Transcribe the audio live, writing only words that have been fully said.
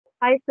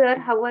Hi sir,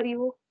 how are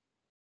you?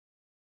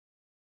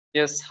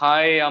 Yes,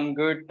 hi, I'm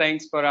good.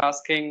 Thanks for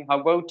asking. How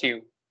about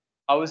you?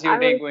 How's your I'm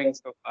day going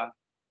also so far?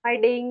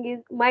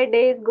 my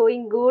day is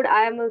going good.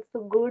 I am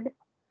also good.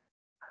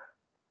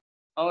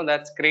 Oh,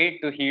 that's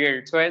great to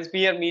hear. So, as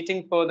we are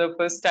meeting for the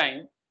first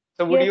time,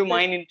 so would Yes you sir.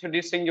 mind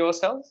introducing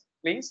yourself,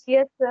 please?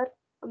 Yes sir.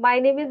 My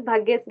name is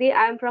Bhagyashree.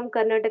 I am from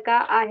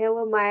Karnataka. I have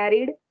a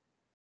married.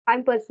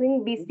 I'm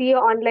pursuing BCA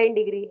online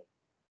degree.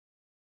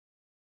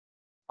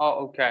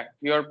 Oh, okay.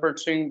 You're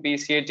pursuing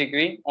BCA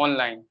degree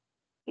online.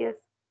 Yes.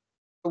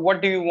 So,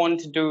 what do you want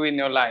to do in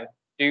your life?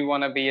 Do you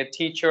want to be a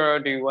teacher?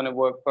 Do you want to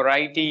work for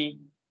IT,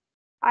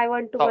 I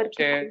want to work in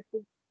software,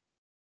 IT.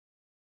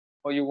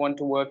 or you want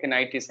to work in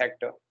IT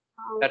sector?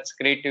 Uh, That's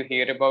great to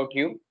hear about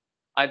you.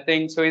 I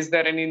think so. Is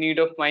there any need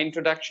of my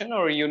introduction,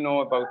 or you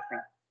know about me?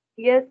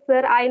 yes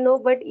sir, I know,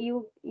 but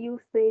you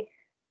say.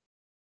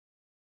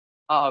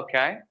 Ah,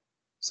 okay.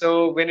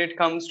 So when it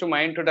comes to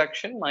my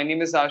introduction, my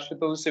name is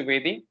Ashutosh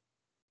Dwivedi,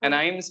 and Uh,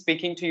 I am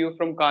speaking to you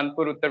from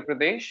Kanpur, Uttar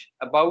Pradesh.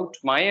 About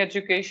my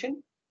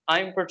education, I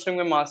am pursuing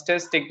a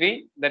master's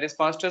degree, that is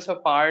Masters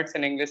of Arts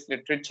in English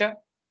Literature,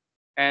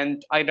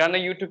 and I run a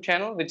YouTube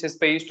channel which is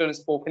based on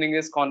spoken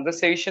English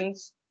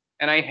conversations,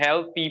 and I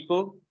help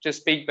people to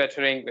speak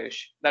better English.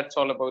 That's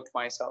all about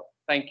myself.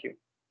 Thank you.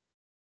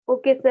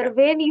 okay sir,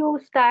 when you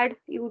start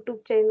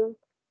YouTube channel?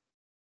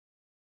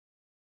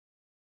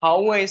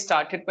 How I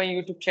started my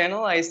YouTube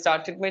channel? I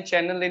started my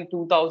channel in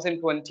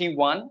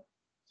 2021.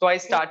 So I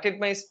started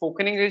my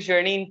spoken English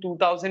journey in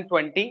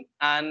 2020.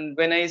 And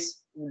when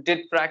did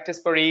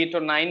practice for 8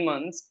 or 9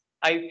 months,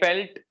 I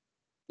felt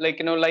like,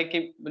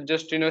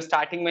 just,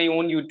 starting my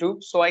own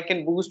YouTube so I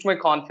can boost my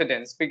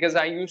confidence because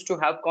I used to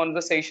have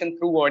conversation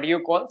through audio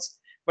calls,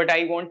 but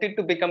I wanted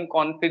to become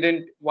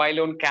confident while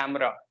on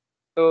camera.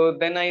 So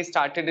then I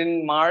started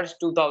in March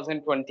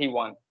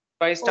 2021.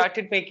 So I Oh,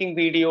 started making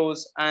videos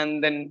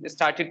and then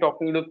started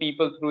talking to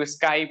people through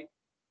Skype.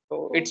 So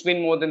oh, it's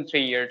been more than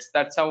 3 years.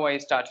 That's how I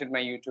started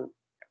my YouTube.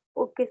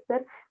 okay sir.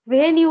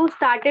 When you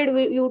started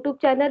YouTube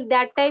channel,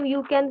 that time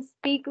you can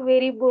speak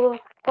very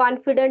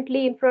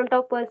confidently in front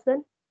of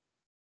person.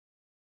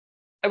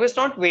 I was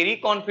not very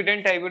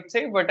confident, I would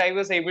say, but I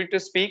was able to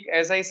speak.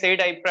 As I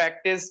said, I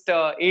practiced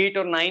 8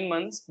 or 9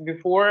 months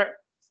before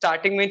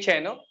starting my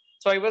channel.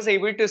 So I was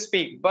able to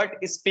speak. But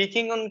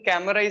speaking on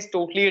camera is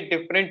totally a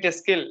different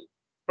skill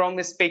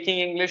from speaking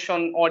English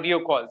on audio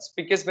calls.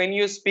 Because when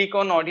you speak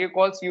on audio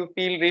calls, you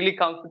feel really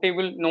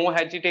comfortable, no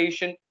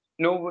hesitation,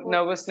 no Oh,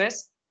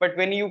 nervousness. But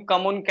when you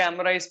come on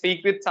camera,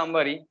 speak with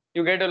somebody,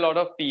 you get a lot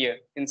of fear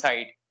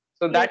inside.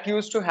 So yes. that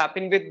used to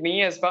happen with me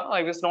as well.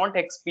 I was not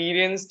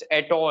experienced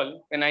at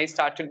all when I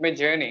started my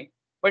journey,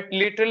 but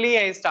literally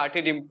I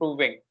started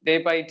improving day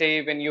by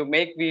day. When you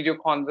make video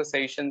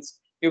conversations,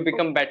 you Oh,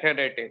 become better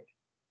at it.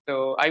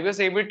 So I was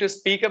able to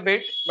speak a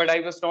bit, but I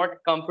was not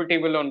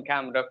comfortable on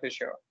camera for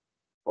sure.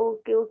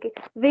 okay, okay.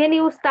 When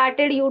you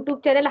started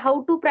YouTube channel,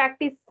 how to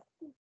practice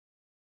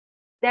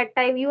that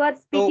time? You are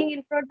speaking So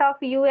in front of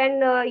you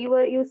and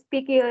you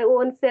speak your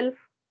own self.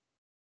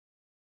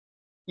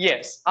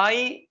 yes,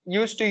 I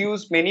used to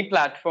use many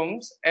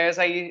platforms. As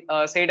I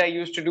said, I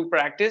used to do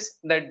practice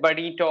that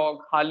Buddy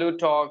Talk, Hello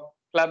Talk,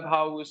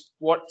 Clubhouse,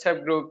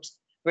 WhatsApp groups,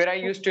 where I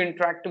used to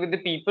interact with the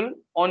people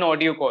on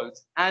audio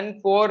calls.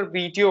 And for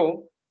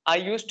video, I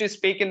used to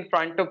speak in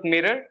front of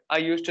mirror. I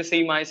used to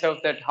see myself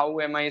that how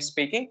am I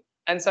speaking,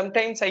 and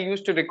sometimes I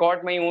used to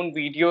record my own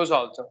videos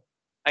also.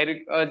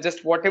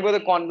 Just whatever the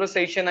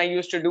conversation I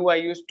used to do, I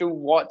used to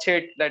watch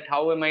it that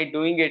how am I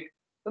doing it,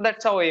 so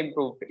that's how I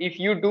improved. If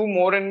you do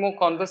more and more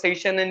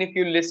conversation and if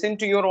you listen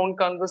to your own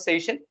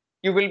conversation,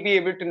 you will be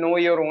able to know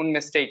your own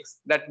mistakes,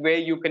 that where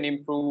you can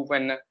improve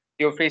and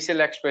your facial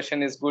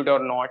expression is good or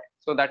not.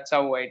 So that's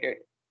how I did.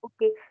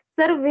 Okay.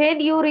 Sir, when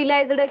you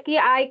realized that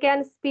I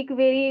can speak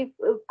very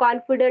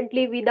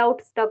confidently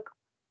without stuck.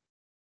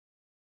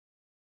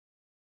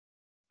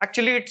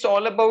 Actually, it's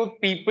all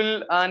about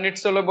people and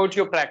it's all about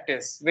your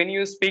practice. When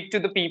you speak to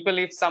the people,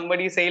 if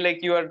somebody say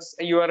like you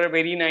are a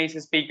very nice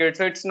speaker,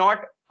 so it's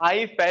not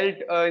I felt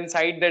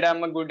inside that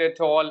I'm a good at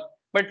all.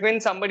 But when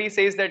somebody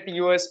says that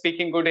you are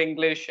speaking good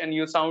English and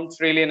you sounds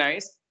really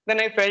nice, then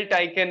I felt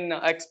I can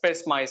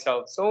express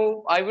myself.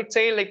 So I would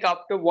say like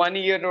after 1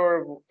 year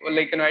or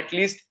like at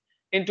least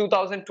in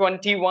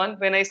 2021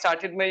 when I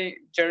started my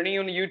journey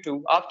on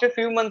YouTube, after a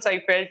few months I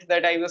felt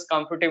that I was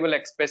comfortable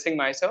expressing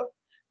myself,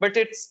 but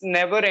it's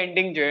never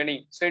ending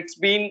journey. So it's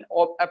been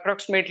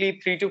approximately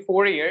 3 to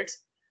 4 years,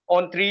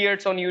 on 3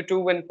 years on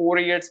YouTube and 4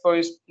 years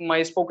for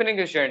my spoken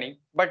English journey,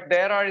 but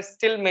there are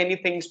still many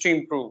things to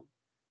improve.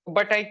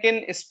 But I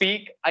can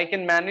speak, I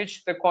can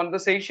manage the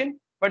conversation,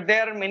 but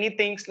there are many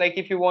things like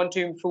if you want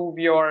to improve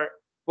your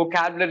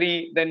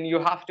vocabulary, then you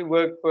have to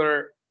work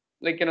for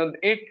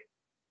it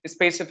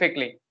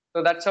specifically.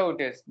 So that's how it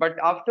is. But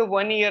after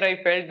 1 year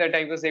I felt that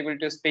I was able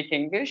to speak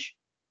English,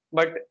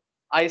 but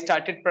I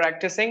started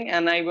practicing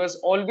and I was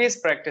always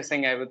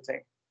practicing, I would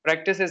say.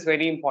 Practice is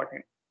very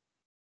important.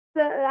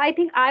 Sir, I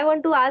think I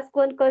want to ask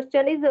one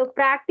question: is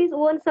practice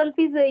oneself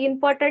is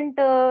important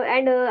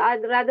and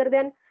rather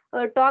than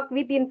talk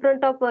with in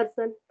front of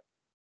person.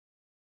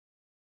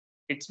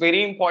 It's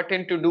very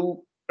important to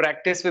do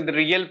practice with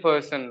real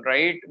person,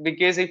 right?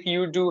 Because if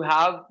you do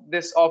have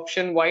this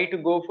option, why to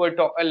go for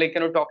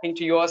talking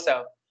to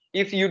yourself?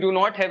 If you do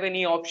not have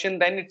any option,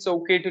 then it's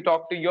okay to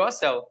talk to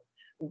yourself,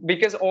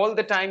 because all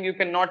the time you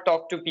cannot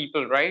talk to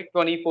people, right?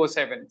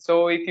 24/7.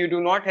 So if you do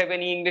not have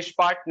any English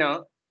partner,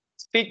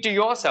 speak to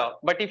yourself.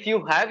 But if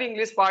you have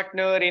English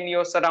partner in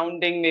your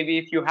surrounding, maybe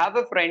if you have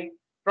a friend,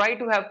 try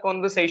to have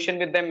conversation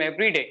with them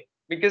every day,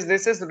 because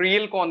this is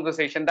real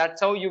conversation.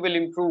 That's how you will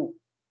improve,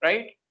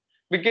 right?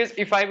 Because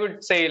if I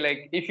would say,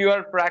 like, if you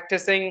are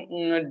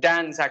practicing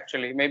dance,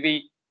 actually,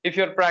 maybe if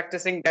you're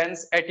practicing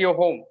dance at your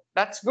home,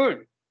 that's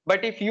good.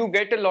 But if you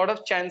get a lot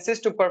of chances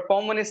to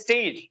perform on a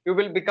stage, you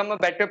will become a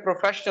better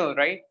professional,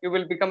 right? You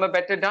will become a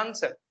better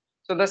dancer.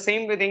 So the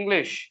same with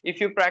English.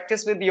 If you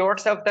practice with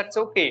yourself, that's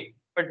okay.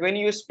 But when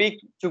you speak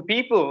to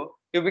people,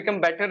 you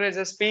become better as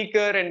a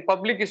speaker and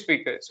public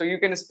speaker. So you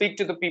can speak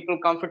to the people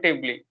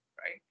comfortably,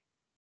 right?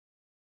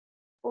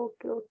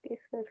 Okay, okay,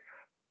 sir.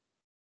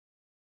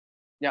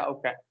 Yeah,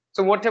 okay.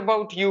 So what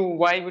about you?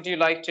 Why would you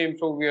like to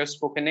improve your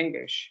spoken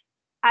English?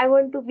 I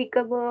want to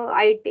become a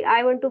IT.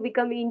 I want to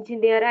become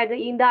engineer. And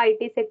in the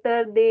IT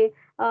sector, they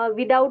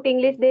without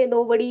English, they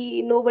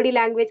nobody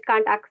language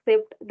can't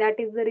accept. That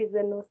is the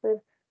reason, no sir.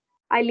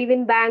 I live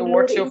in So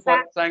Bangalore. what's your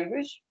first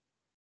language?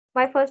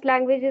 My first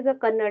language is a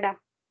Kannada.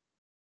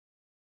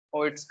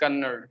 Oh, it's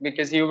Kannada,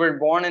 because you were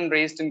born and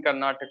raised in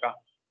Karnataka.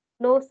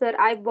 No sir,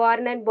 I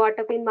born and brought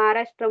up in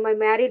Maharashtra. My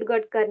married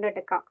got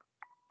Karnataka.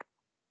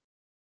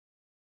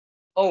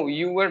 Oh,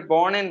 you were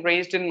born and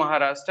raised in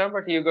Maharashtra,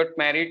 but you got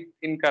married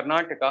in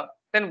Karnataka.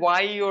 Then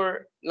why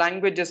your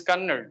language is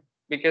Kannada?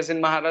 Because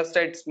in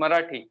Maharashtra it's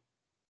Marathi.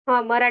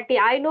 Marathi.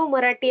 I know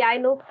Marathi. I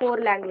know four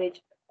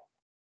language.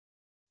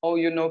 Oh,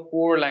 you know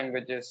four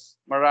languages: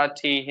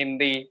 Marathi,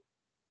 Hindi,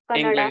 Kannada.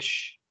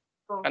 English,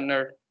 Uh,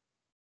 Kannada.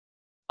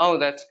 Oh,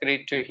 that's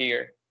great to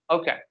hear.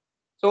 Okay.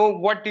 So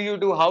what do you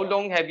do? How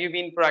long have you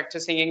been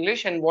practicing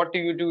English, and what do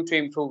you do to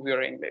improve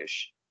your English?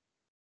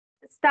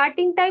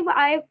 Starting time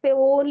I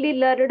only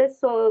learned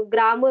so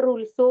grammar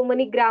rules, so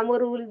many grammar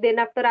rules. Then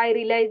after I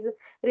realize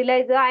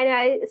and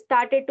I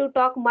started to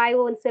talk my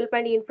own self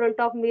and in front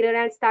of mirror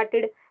and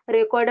started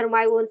recorder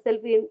my own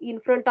self in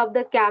front of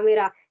the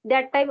camera.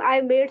 That time I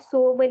made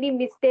so many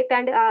mistakes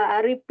and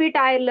repeat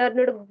I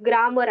learned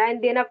grammar.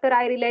 And then after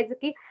I realized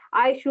ki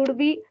I should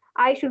be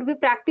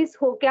practice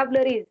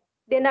vocabularies.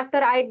 Then after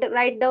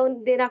write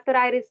down, then after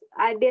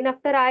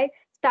I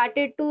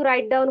started to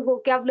write down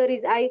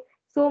vocabularies. I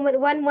so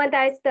 1 month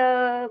I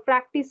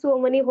practice so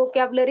many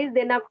vocabularies.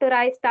 Then after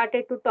I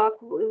started to talk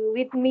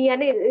with me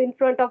and in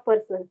front of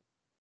person.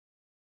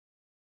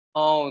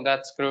 Oh,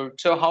 that's good.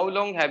 So how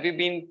long have you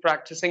been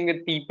practicing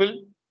with people,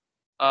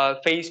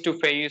 face to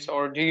face,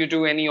 or do you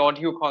do any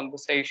audio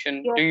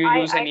conversation? Yes, Do you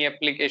use any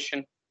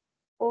application?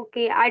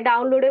 okay. I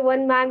downloaded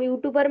one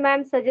YouTuber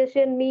ma'am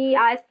suggestion me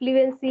as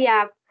fluency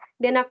app.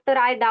 Then after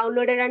I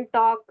downloaded and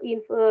talk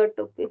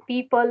to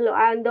people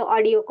on the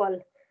audio call.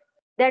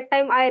 That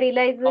time I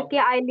realized Oh,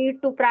 that I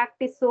need to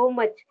practice so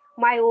much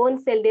my own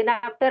self. Then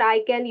after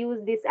I can use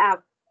this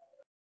app.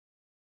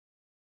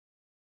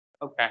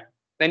 okay.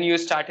 Then you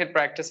started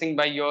practicing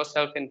by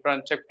yourself in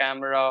front of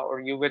camera, or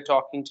you were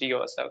talking to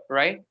yourself,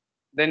 right?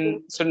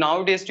 Then, so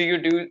nowadays, do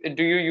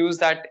you use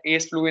that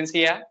Ace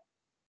Fluency app?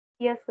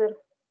 Yes, sir.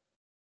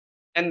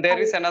 And there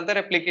I is another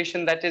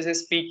application that is a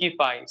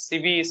Speakify,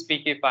 CV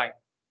Speakify.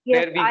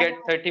 yes, There we I get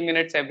know. 30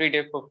 minutes every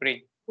day for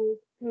free.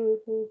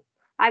 Mm-hmm.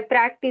 I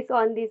practice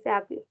on this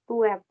app,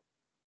 two app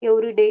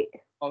every day.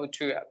 Oh,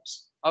 two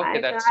apps. Okay,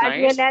 As, that's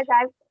as well nice.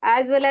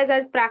 as well as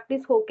I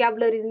practice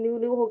vocabularies, new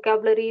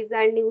vocabularies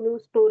and new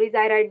stories.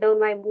 I write down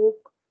my book.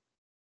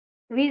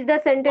 Which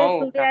the sentence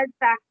Oh, today okay. I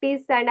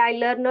practice and I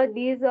learn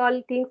these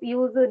all things.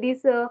 Use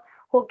these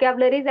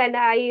vocabularies and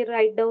I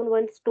write down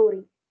one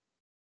story.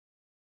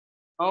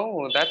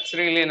 Oh, that's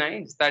really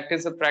nice. That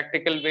is a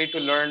practical way to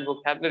learn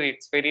vocabulary.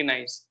 It's very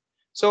nice.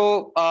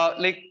 So,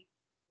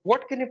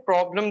 what kind of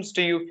problems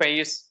do you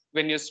face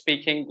when you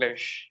speak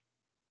English?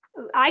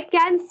 I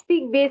can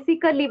speak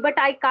basically, but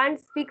I can't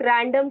speak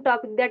random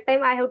topic. That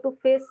time I have to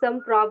face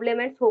some problem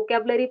and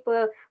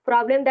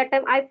problem. That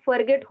time I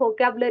forget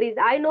vocabularies.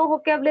 I know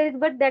vocabularies,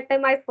 but that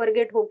time I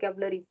forget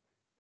vocabularies.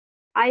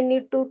 I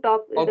need to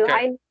talk. Okay.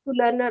 I need to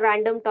learn a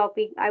random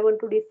topic. I want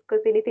to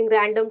discuss anything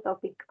random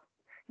topic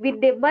with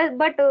them.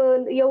 But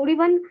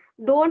everyone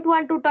don't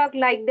want to talk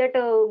like that.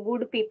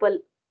 Good people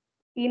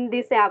in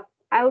this app.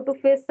 I have to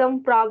face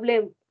some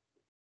problem.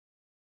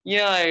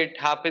 Yeah, it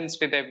happens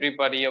with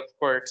everybody, of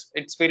course.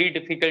 It's very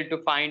difficult to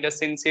find a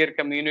sincere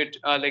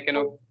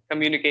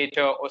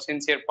communicator or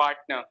sincere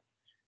partner.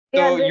 They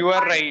So always you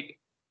are want. right.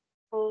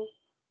 uh,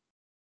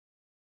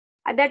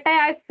 At that time,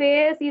 I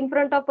face in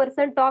front of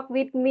person talk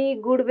with me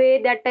good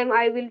way. That time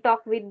I will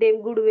talk with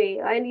them good way.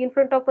 And in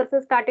front of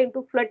person starting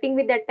to flirting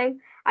with that time,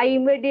 I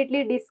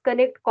immediately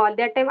disconnect call.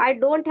 That time I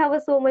don't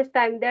have so much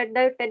time. That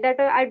time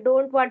I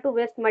don't want to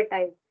waste my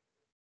time.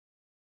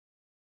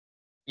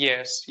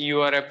 Yes,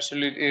 you are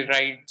absolutely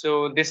right.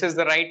 So this is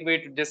the right way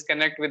to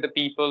disconnect with the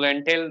people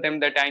and tell them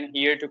that I'm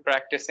here to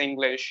practice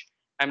English.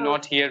 I'm Uh,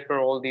 not here for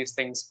all these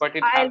things. But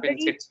it I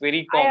happens. already, It's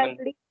very I common.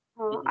 already,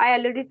 Mhm. I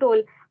already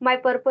told my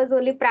purpose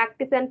only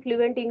practice and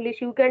fluent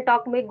English. You can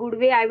talk me good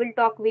way. I will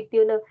talk with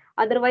you. No,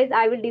 otherwise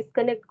I will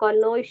disconnect call.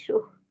 No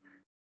issue.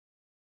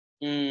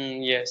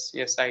 Yes,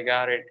 yes, I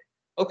got it.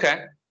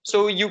 Okay.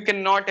 So you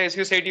cannot, as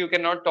you said, you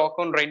cannot talk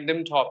on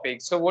random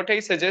topics. So what I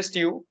suggest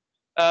you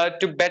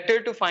to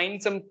better to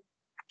find some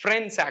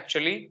friends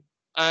actually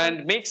Uh,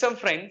 and make some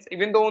friends,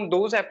 even though on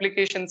those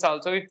applications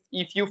also,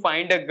 if you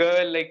find a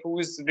girl like who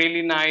is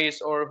really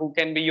nice or who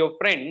can be your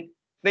friend,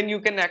 then you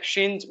can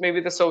exchange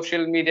maybe the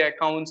social media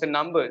accounts and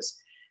numbers.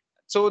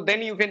 So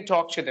then you can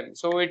talk to them.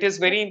 So it is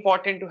very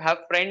important to have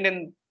friend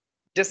and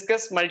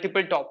discuss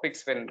multiple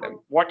topics with them.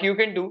 What you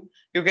can do,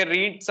 you can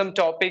read some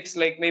topics,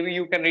 like maybe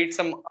you can read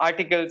some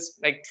articles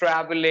like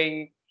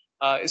traveling,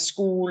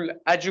 school,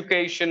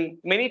 education.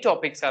 Many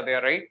topics are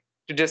there, right,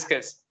 to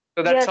discuss.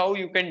 So that's yes, how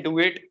you can do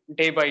it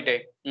day by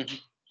day. Mhm.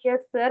 yes,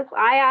 sir.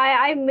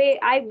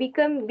 I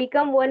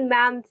become one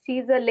ma'am.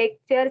 She's a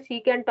lecturer.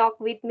 She can talk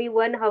with me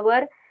 1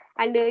 hour,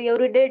 and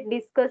every day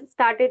discuss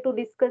started to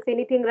discuss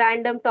anything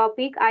random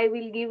topic. I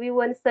will give you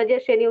one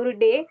suggestion every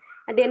day,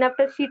 and then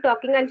after she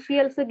talking, and she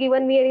also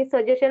given me any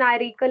suggestion. I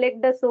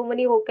recollect the so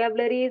many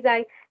vocabularies.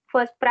 I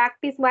first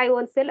practice my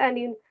own self, and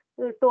in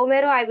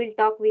tomorrow I will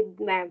talk with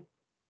ma'am.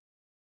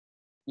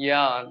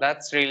 Yeah,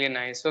 that's really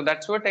nice. So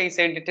that's what I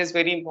said. It is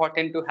very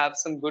important to have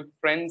some good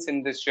friends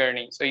in this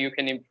journey so you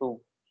can improve.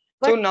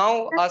 So But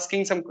now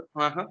asking some.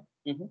 Uh-huh.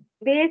 Mhm.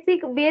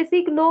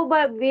 basic no,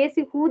 but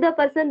basic who the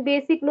person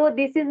basic no,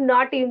 this is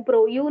not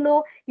improve, you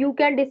know, you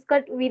can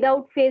discuss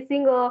without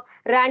facing a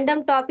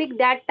random topic,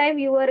 that time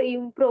you are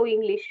improve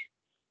English.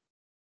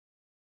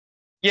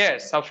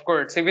 Yes, of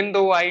course. Even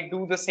though I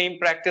do the same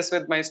practice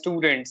with my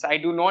students, I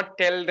do not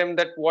tell them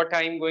that what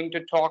I'm going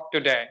to talk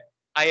today.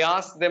 I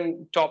ask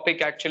them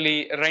topic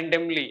actually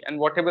randomly, and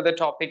whatever the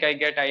topic I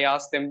get, I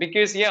ask them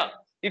because yeah,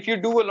 if you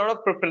do a lot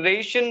of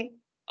preparation,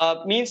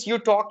 means you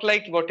talk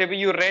like whatever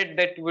you read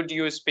that would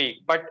you speak.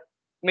 But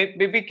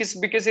maybe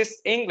because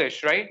it's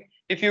English, right?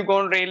 If you go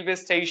on railway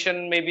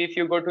station, maybe if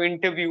you go to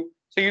interview,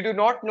 so you do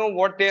not know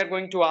what they are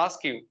going to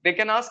ask you. They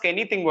can ask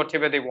anything,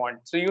 whatever they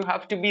want. So you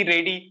have to be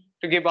ready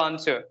to give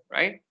answer,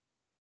 right?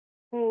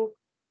 Hmm.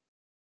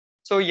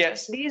 So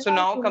yes. These So are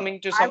now things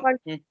coming to I some.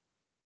 want,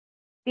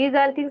 these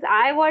are things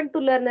I want to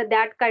learn,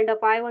 that kind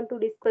of I want to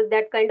discuss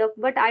that kind of,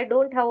 but I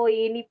don't have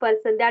any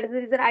person. That is the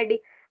reason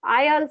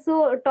I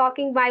also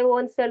talking my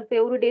own self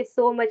every day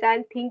so much.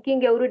 I'm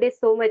thinking every day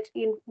so much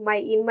in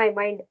my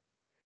mind.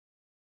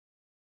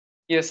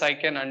 Yes, I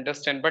can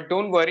understand. But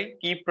don't worry,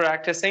 keep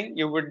practicing.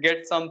 You would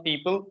get some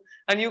people,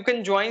 and you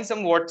can join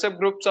some WhatsApp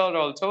groups are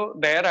also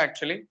there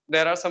actually.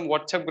 There are some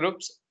WhatsApp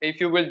groups. If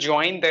you will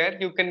join there,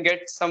 you can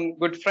get some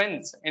good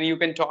friends and you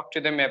can talk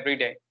to them every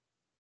day.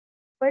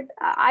 But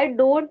I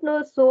don't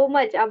know so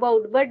much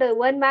about. But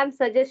one ma'am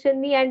suggested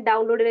me and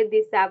downloaded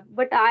this app.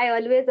 But I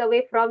always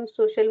away from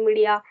social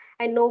media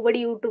and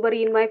nobody YouTuber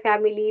in my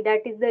family.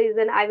 That is the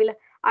reason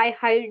I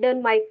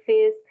hidden my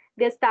face.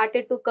 They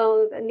started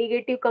to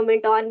negative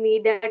comment on me.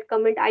 That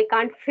comment I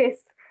can't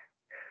face.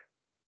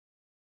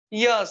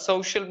 Yeah,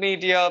 social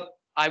media,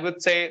 I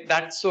would say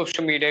that's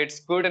social media. It's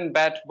good and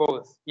bad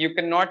both. You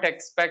cannot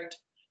expect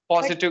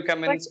But positive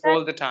but comments sir,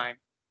 all the time.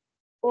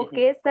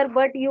 Mhm. okay, sir,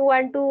 but you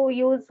want to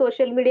use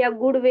social media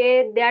good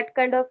way, that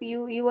kind of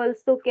you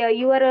also care,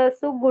 you are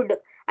so good,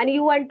 and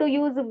you want to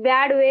use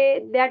bad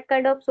way, that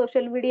kind of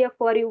social media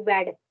for you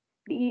bad.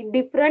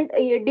 Different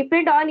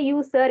depend on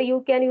you, sir.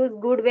 You can use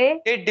good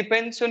way. It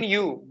depends on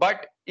you.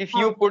 But if Uh,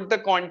 you put the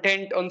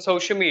content on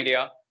social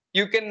media,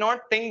 you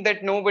cannot think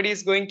that nobody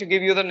is going to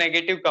give you the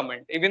negative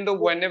comment. Even though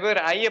whenever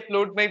I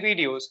upload my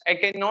videos, I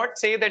cannot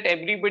say that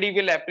everybody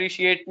will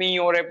appreciate me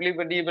or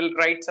everybody will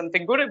write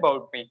something good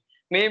about me.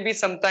 Maybe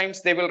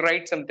sometimes they will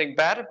write something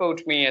bad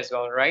about me as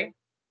well, right?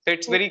 So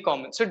it's very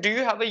common. So do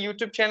you have a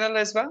YouTube channel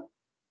as well?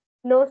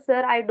 no,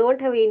 sir, I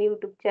don't have any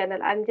YouTube channel.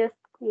 I'm just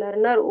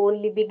learner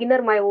only,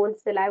 beginner my own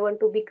self. I want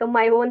to become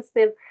my own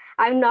self.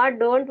 I'm not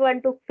don't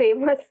want to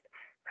famous.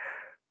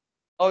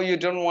 Oh, you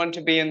don't want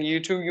to be on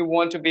YouTube, you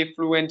want to be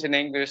fluent in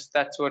English.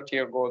 That's what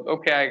your goal.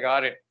 Okay, I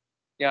got it.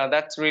 Yeah,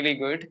 that's really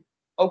good.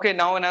 Okay,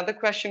 now another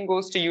question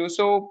goes to you.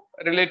 So,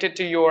 related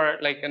to your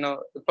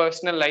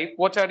personal life,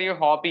 what are your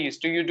hobbies?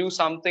 Do you do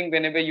something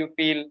whenever you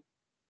feel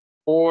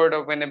bored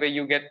or whenever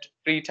you get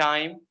free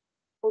time?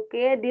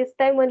 Okay, this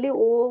time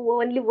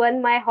only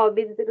one my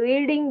hobbies,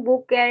 reading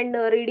book and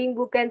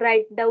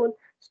write down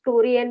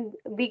story and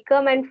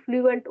become and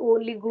fluent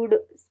only good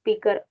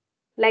speaker.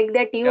 Like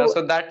that Yeah, you,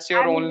 so that's your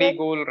I'm only even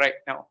goal right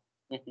now.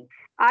 Mhm.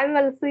 I'm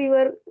also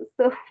your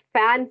so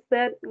fan,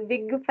 sir,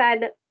 big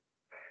fan.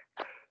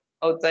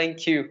 Oh,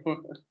 thank you.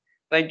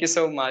 Thank you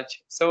so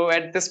much. So,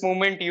 at this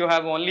moment, you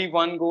have only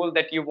one goal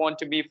that you want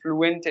to be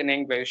fluent in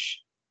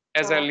English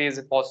as Uh, early as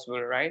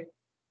possible, right?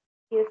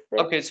 yes,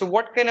 sir. Okay, so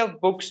what kind of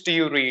books do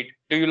you read?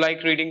 Do you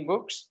like reading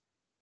books?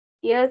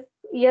 Yes,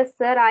 Yes,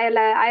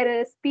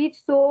 sir. Speech.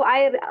 So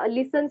I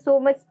listen so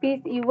much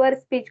speech, your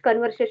speech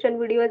conversation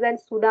videos and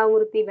Sudha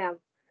Murthy ma'am.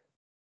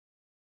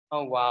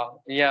 Oh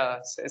wow, yeah.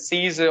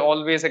 C is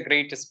always a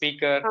great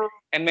speaker, Uh,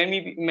 and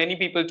many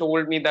people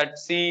told me that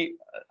C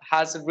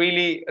has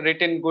really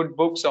written good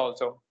books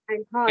also,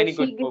 and many she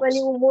good given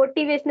you books.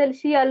 motivational.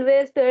 She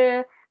always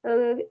uh,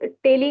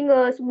 telling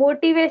us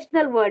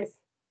motivational words.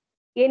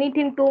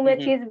 Anything too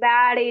much Hmm. is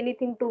bad.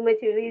 Anything too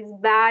much is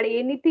bad.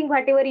 Anything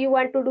whatever you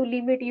want to do,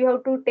 limit. You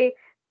have to take.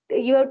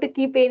 You have to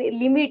keep a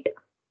limit.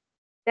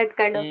 That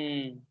kind of.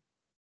 Mm.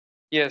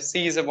 Yes,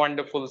 he is a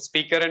wonderful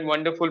speaker and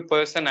wonderful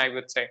person, I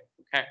would say.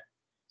 Okay.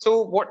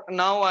 So, what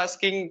now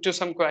asking to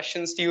some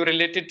questions to you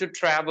related to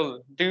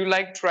travel. Do you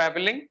like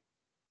traveling?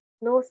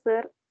 No,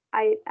 sir.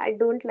 I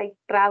don't like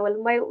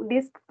travel.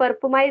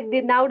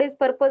 The nowadays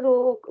purpose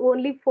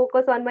only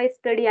focus on my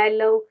study. I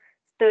love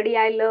study.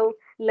 I love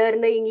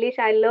learn English.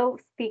 I love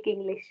speak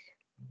English.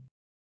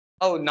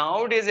 Oh,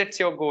 nowadays it's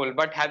your goal.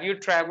 But have you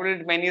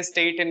traveled many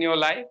state in your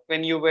life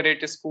when you were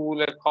at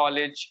school or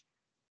college?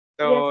 Yes,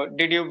 So,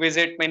 did you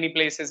visit many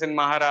places in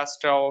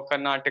Maharashtra or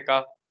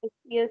Karnataka?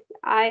 yes.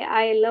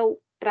 I love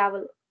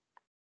travel.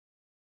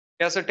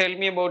 Yeah, so tell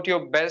me about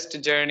your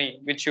best journey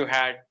which you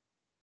had,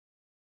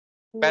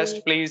 Mm,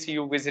 best place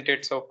you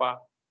visited so far.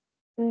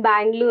 in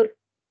Bangalore.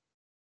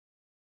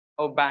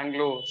 Oh,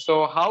 Bangalore.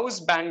 So, how's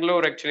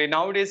Bangalore actually?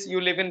 Nowadays, you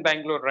live in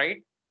Bangalore, right?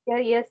 Yeah,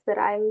 yes, sir.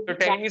 So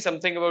tell me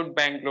something about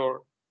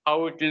Bangalore,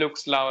 how it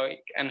looks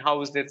like, and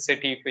how is that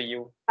city for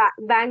you?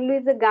 Bangalore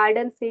is a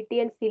garden city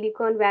and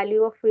Silicon Valley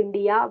of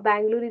India.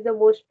 Bangalore is the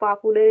most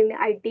popular in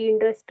IT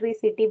industry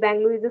city.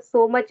 Bangalore is a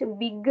so much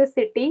big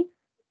city.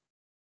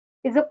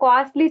 It's a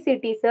costly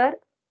city, sir.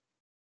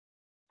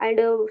 And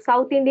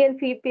South Indian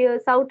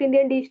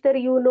dish, sir,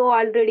 you know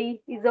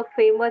already, is a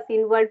famous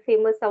in world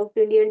famous South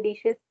Indian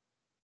dishes.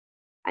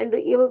 And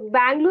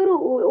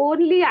Bangalore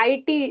only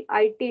IT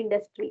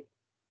industry,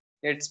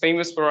 It's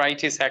famous for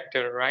IT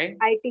sector, right?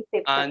 IT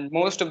sector. And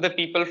most of the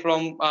people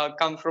from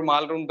come from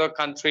all around the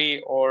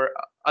country or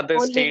other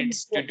Only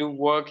states to engineer, do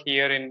work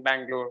here in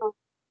Bangalore.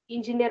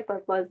 engineer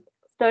purpose,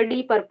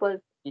 study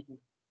purpose. Mhm.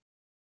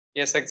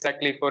 Yes,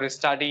 exactly, for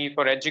study,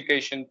 for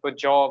education, for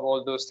job,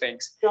 all those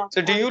things. Job.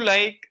 So, do you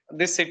like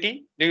this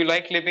city? Do you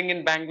like living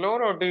in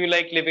Bangalore or do you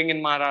like living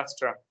in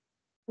Maharashtra?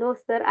 No,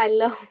 sir, I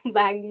love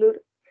Bangalore.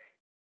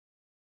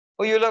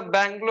 Oh, you love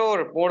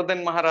Bangalore more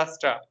than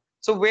Maharashtra.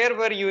 So, where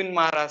were you in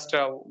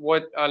Maharashtra?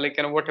 What,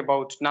 what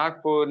about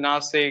Nagpur,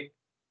 Nasik,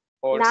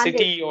 or Nanded.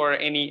 city or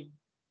any?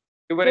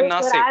 You were in No,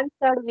 sir, Nasik. I'm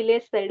third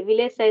village side.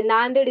 Village side.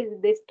 Nanded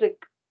is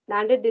district.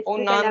 Nanded Oh,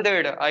 district and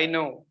Nanded, I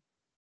know.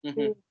 Hmm.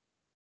 hmm,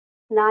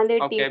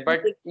 Nanded Okay,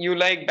 but TP. you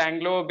like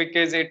Bangalore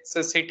because it's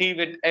a city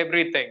with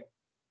everything.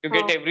 You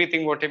get Uh,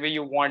 everything, whatever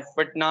you want.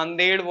 But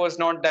Nanded was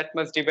not that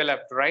much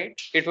developed, right?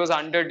 It was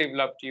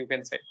underdeveloped, you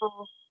can say.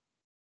 uh,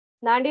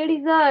 Nanded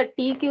is a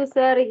TQ,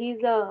 sir.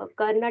 He's a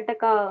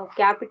Karnataka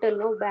capital,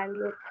 no,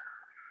 Bangalore.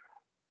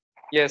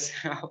 Yes,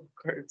 of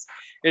course.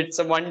 It's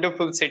a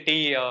wonderful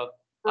city. I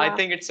Uh,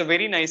 think it's a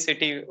very nice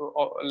city,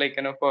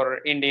 for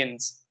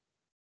Indians.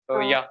 So uh,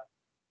 yeah,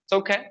 it's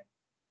okay.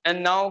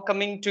 And now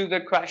coming to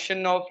the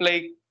question of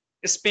like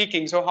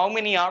speaking. So how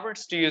many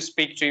hours do you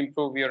speak to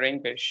improve your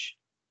English?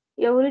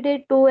 every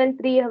day 2 and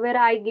 3 hour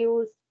I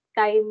give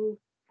time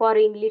for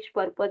English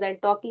purpose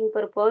and talking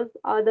purpose.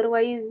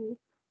 Otherwise,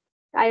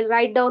 I'll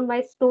write down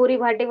my story,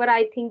 whatever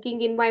I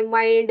thinking in my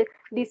mind.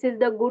 This is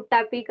the good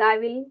topic. I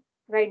will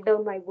write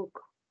down my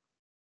book.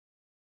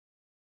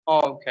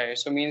 Okay,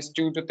 so means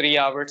 2 to 3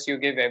 hours you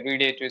give every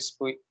day to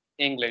speak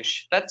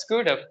English. That's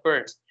good, of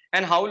course.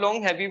 And how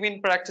long have you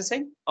been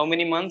practicing? How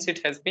many months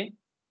it has been?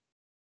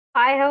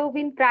 I have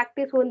been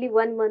practice only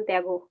 1 month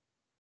ago.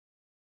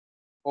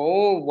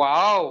 Oh,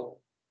 wow.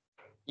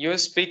 You're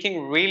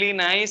speaking really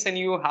nice and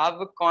you have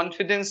a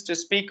confidence to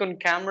speak on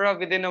camera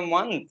within a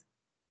month.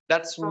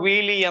 That's Uh,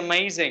 really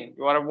amazing.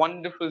 You are a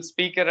wonderful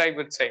speaker, I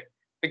would say.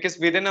 Because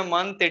within a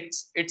month,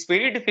 it's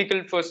very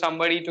difficult for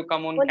somebody to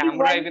come on only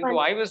camera, one even though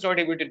month. I was not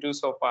able to do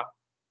so far.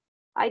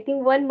 I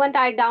think 1 month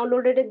I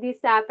downloaded this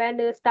app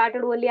and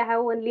started only. I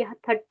have only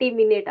 30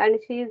 minutes and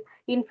she's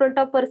in front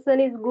of person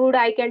is good.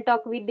 I can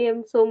talk with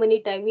them so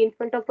many times. In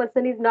front of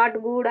person is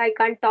not good. I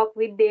can't talk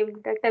with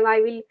them. That time I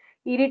will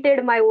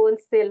irritate my own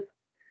self.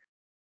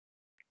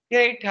 Yeah,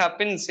 it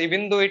happens,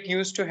 even though it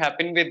used to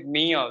happen with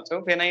me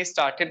also. When I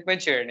started my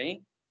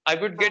journey, I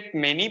would Uh, get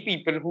many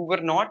people who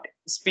were not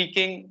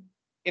speaking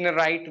in a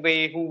right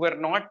way, who were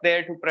not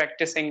there to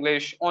practice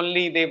English.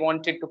 Only they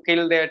wanted to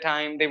kill their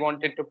time, they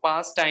wanted to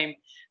pass time,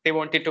 they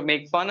wanted to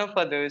make fun of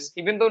others.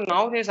 Even though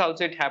nowadays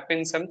also it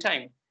happens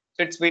sometime.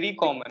 So it's very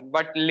common.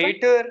 But but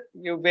later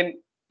you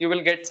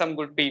will get some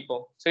good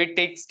people. So it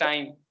takes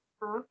time.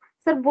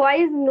 sir,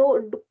 boys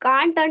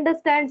can't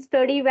understand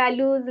study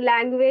values,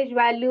 language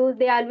values.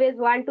 They always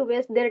want to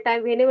waste their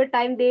time. Whenever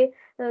time they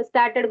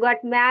started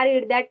got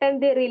married, that time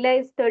they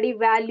realize study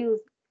values.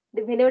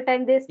 Whenever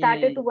time they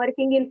started to Hmm.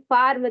 working in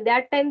farm,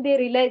 that time they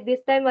realize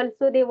this time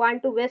also they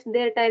want to waste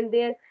their time.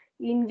 They're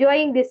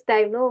enjoying this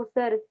time. No,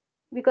 sir.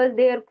 because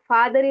their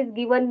father is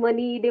given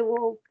money.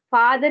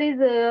 Father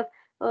is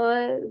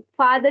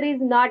father is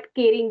not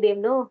caring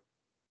them, no.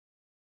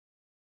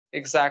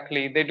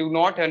 Exactly. They do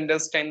not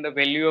understand the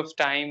value of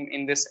time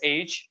in this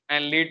age,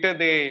 and later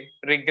they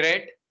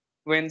regret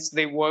once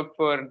they work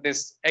for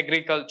this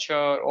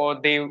agriculture or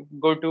they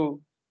go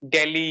to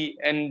Delhi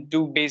and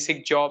do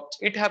basic jobs.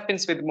 It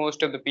happens with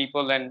most of the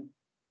people, and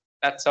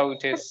that's how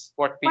it is.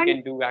 What we One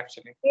can do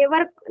actually.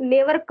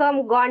 never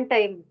come gone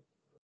time.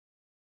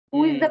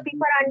 Who is the Hmm.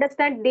 people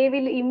understand, they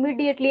will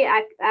immediately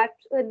act,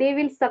 they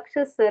will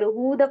success, sir.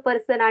 Who the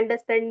person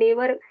understand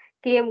never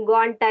came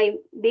gone time,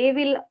 they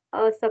will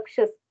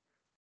success.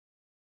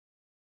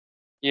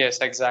 Yes,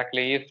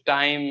 exactly. If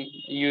time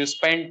you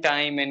spend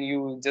time and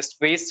you just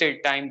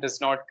wasted time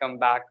does not come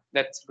back,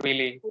 that's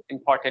really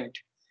important.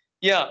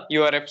 Yeah,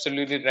 you are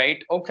absolutely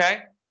right.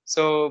 Okay.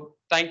 So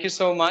thank you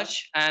so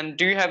much. And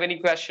do you have any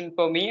question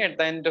for me at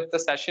the end of the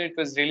session? It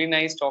was really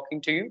nice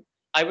talking to you.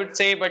 I would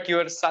say, but you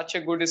are such a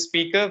good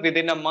speaker.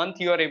 Within a month,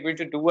 you are able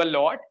to do a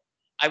lot.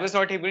 I was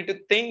not able to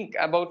think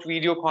about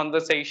video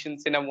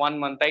conversations in a 1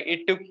 month.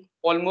 It took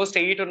almost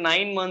 8 or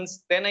 9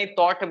 months. Then I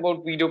thought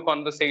about video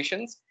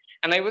conversations,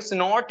 and I was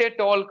not at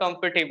all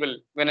comfortable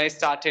when I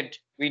started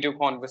video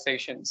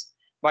conversations.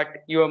 But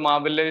you are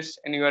marvelous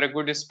and you are a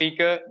good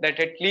speaker, that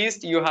at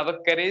least you have a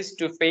courage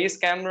to face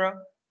camera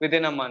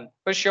within a month.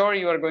 For sure,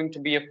 you are going to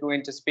be a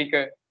fluent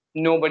speaker.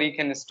 Nobody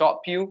can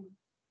stop you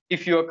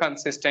if you are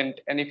consistent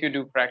and if you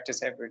do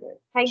practice every day.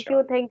 For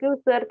sure. Thank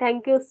you, sir.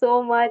 Thank you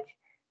so much.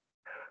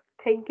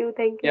 Thank you,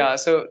 thank you. Yeah.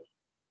 So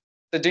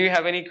do you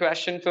have any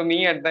question for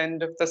me at the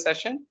end of the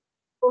session?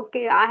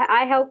 Okay,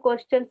 I have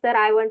questions, sir.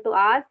 I want to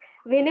ask.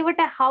 Whenever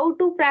how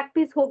to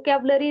practice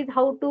vocabularies,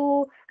 how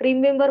to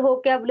remember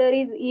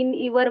vocabularies in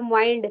your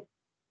mind.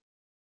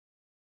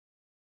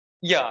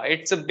 Yeah,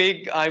 it's a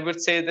big, I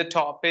would say, the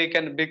topic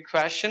and a big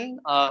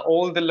question.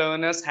 All the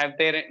learners have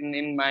their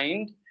in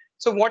mind.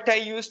 So, what I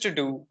used to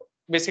do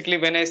basically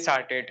when I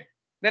started,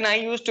 then I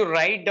used to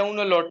write down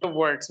a lot of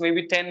words,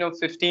 maybe 10 or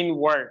 15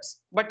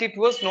 words, but it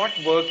was not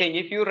working.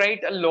 If you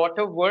write a lot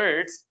of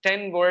words,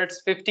 10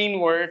 words,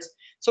 15 words,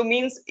 so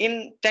means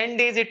in 10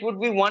 days it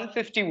would be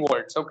 150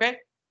 words, okay?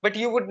 But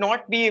you would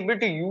not be able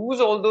to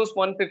use all those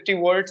 150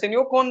 words in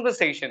your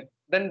conversation.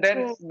 Then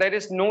Hmm. there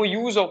is no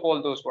use of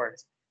all those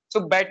words.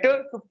 So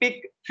better to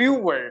pick few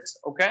words,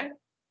 okay?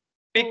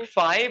 Pick Hmm.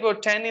 5 or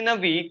 10 in a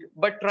week,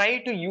 but try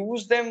to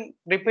use them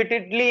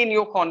repeatedly in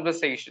your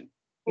conversation.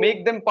 Hmm.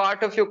 Make them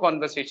part of your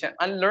conversation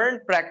and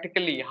learn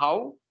practically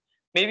how.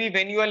 Maybe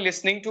when you are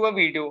listening to a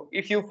video,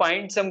 if you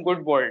find some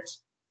good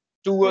words,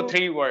 two or Hmm.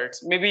 three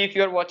words, maybe if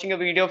you are watching a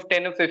video of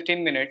 10 or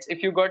 15 minutes,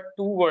 if you got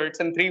 2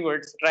 words and 3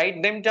 words,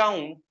 write them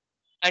down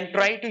and Hmm.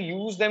 try to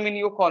use them in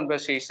your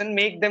conversation.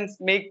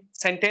 Make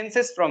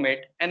sentences from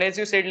it. And as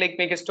you said, like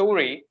make a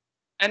story.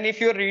 And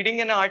if you're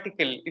reading an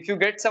article, if you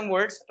get some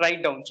words,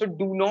 write down. So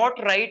do not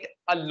write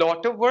a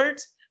lot of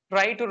words.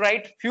 Try to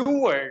write few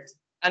words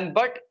and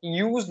but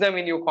use them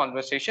in your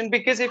conversation.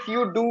 Because if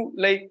you do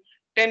like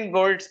 10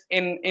 words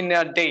in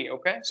a day,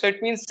 okay, so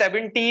it means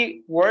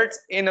 70 words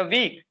in a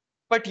week,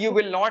 but you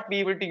will not be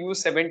able to use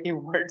 70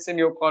 words in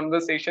your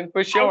conversation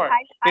for sure.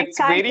 I It's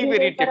can't very,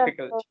 very remember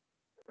difficult. also.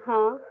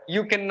 Huh?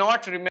 You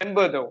cannot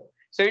remember though.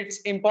 So it's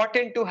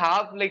important to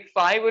have like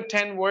 5 or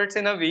 10 words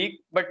in a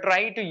week, but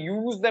try to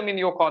use them in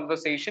your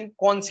conversation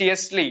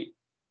consciously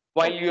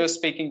while Okay. you're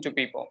speaking to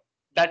people.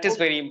 That is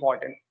Okay. very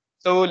important.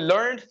 So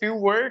learn few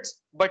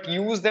words, but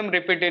use them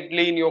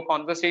repeatedly in your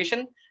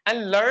conversation,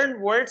 and learn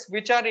words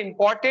which are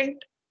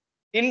important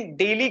in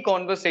daily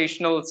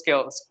conversational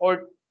skills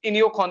or in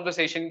your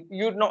conversation.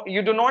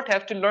 You do not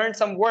have to learn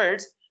some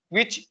words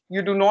which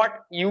you do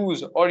not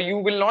use, or you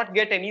will not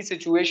get any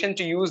situation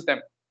to use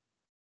them,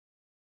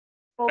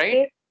 right?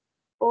 Okay.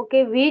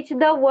 Okay. Which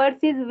the words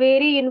is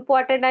very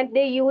important and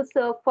they use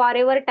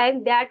forever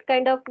time. That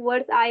kind of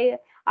words I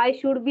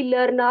should be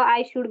learn.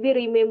 I should be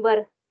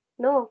remember.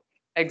 No.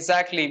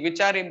 Exactly, which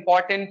are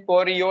important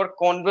for your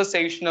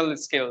conversational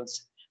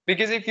skills.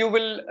 Because if you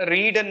will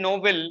read a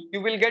novel,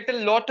 you will get a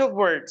lot of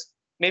words.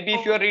 Maybe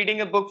if you Oh, are reading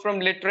a book from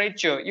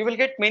literature, you will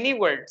get many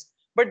words,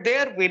 but they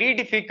are very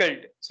difficult.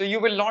 So you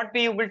will not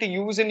be able to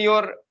use in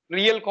your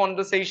real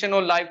conversation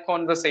or live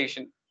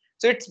conversation.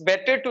 So it's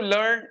better to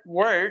learn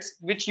words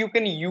which you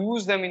can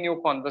use them in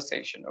your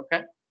conversation.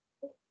 Okay.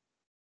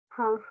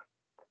 huh.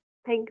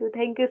 Thank you,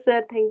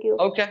 sir. Thank you.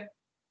 Okay.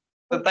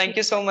 So thank Okay.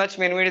 you so much,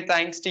 Minwit.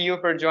 Thanks to you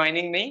for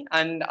joining me.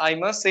 And I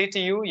must say to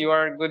you, you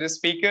are a good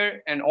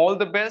speaker and all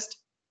the best.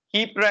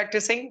 Keep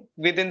practicing.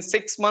 Within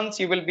 6 months,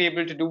 you will be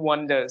able to do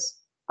wonders.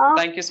 So Ah,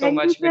 thank you so thank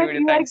you, much, sir. Minwit.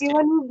 You are Thanks to you.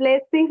 given me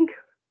blessing.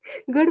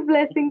 Good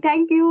blessing.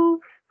 Thank you.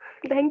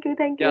 Thank you,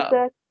 Yeah.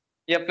 sir.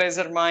 Yeah,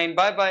 pleasure mine.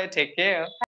 Bye bye. Take care.